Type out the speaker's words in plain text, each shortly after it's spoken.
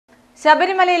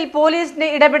ശബരിമലയിൽ പോലീസിന്റെ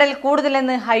ഇടപെടൽ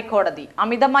കൂടുതലെന്ന് ഹൈക്കോടതി.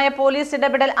 അമിതമായ പോലീസ്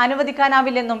ഇടപെടൽ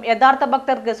അനുവദിക്കാനാവില്ലെന്നും യഥാർത്ഥ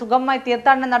ഭക്തർക്ക് സുഗമമായി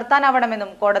തീർത്ഥാടനം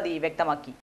നടത്താനാവണമെന്നും കോടതി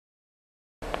വ്യക്തമാക്കി.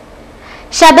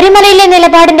 ശബരിമലയിലെ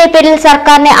നിലപാടിന്റെ പേരിൽ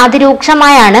സർക്കാരിനെ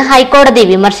അതിരൂക്ഷമായാണ് ഹൈക്കോടതി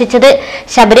വിമർശിച്ചത്.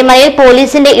 ശബരിമലയിൽ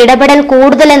പോലീസിന്റെ ഇടപെടൽ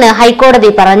കൂടുതലെന്ന് ഹൈക്കോടതി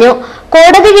പറഞ്ഞു.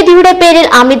 കോടതി വിധിയുടെ പേരിൽ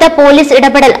അമിത പോലീസ്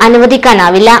ഇടപെടൽ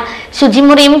അനുവദിക്കാനാവില്ല.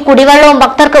 ശുചിമുറിയും കുടിവെള്ളവും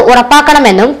ഭക്തർക്ക്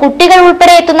ഉറപ്പാക്കണമെന്നും കുട്ടികൾ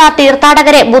ഉൾപ്പെടെ എത്തുന്ന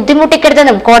തീർത്ഥാടകരെ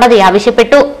ബുദ്ധിമുട്ടിക്കരുതെന്നും കോടതി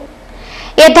ആവശ്യപ്പെട്ടു.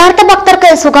 യഥാർത്ഥ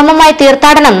ഭക്തർക്ക് സുഗമമായി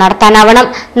തീർത്ഥാടനം നടത്താനാവണം.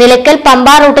 നിലയ്ക്കൽ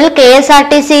പമ്പ റൂട്ടിൽ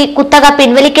KSRTC കുത്തക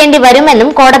പിൻവലിക്കേണ്ടി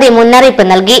വരുമെന്നും കോടതി മുന്നറിയിപ്പ്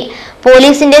നൽകി.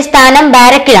 പോലീസിന്റെ സ്ഥാനം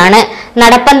ബാരക്കിലാണ്.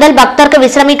 നടപ്പന്തൽ ഭക്തർക്ക്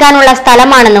വിശ്രമിക്കാനുള്ള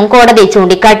സ്ഥലമാണെന്നും കോടതി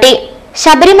ചൂണ്ടിക്കാട്ടി.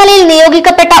 ശബരിമലയിൽ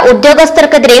നിയോഗിക്കപ്പെട്ട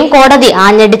ഉദ്യോഗസ്ഥർക്കെതിരെയും കോടതി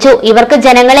ആഞ്ഞടിച്ചു. ഇവർക്ക്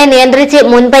ജനങ്ങളെ നിയന്ത്രിച്ച്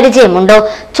മുൻപരിചയമുണ്ടോ?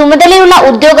 ചുമതലയുള്ള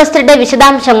ഉദ്യോഗസ്ഥരുടെ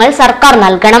വിശദാംശങ്ങൾ സർക്കാർ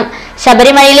നൽകണം.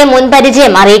 ശബരിമലയിലെ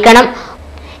മുൻപരിചയം അറിയിക്കണം.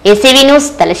 SCV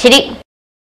news, Thalassery.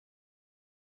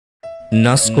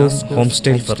 നാസ്കോ home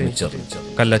style furniture,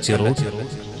 Kallachi road,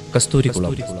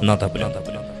 കസ്തൂരികുളം, Nadapuram.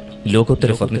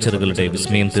 ലോകോത്തര ഫർണിച്ചറുകളുടെ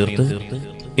വിസ്മയം തീർത്ത്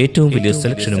ഏറ്റവും വലിയ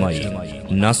സെലക്ഷനുമായി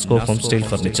നാസ്കോ home style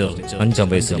furniture 5ാം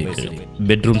വയസ്സിലേക്ക്.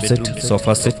 Bedroom set,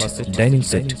 sofa set, dining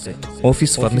set,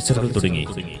 office ഫർണിച്ചറുകൾ തുടങ്ങി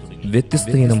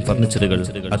വ്യത്യസ്ത ഇനം ഫർണിച്ചറുകൾ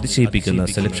അതിശയിപ്പിക്കുന്ന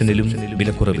സെലക്ഷനിലും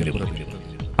വിലക്കുറവിലും.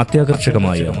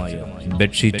 അത്യാകർഷകമായ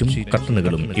ബെഡ്ഷീറ്റും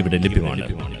കർട്ടനുകളും ഇവിടെ ലഭ്യമാണ്.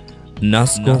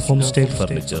 നാസ്കോ home style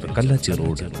furniture, Kallachi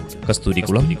road,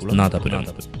 കസ്തൂരികുളം, Nadapuram.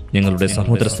 ഞങ്ങളുടെ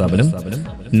സഹോദര സ്ഥാപനം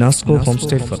നാസ്കോ home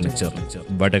style furniture,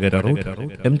 Vadakara road,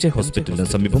 MJ ഹോസ്പിറ്റലിന്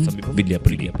സമീപം,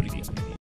 വില്യാപ്പള്ളി.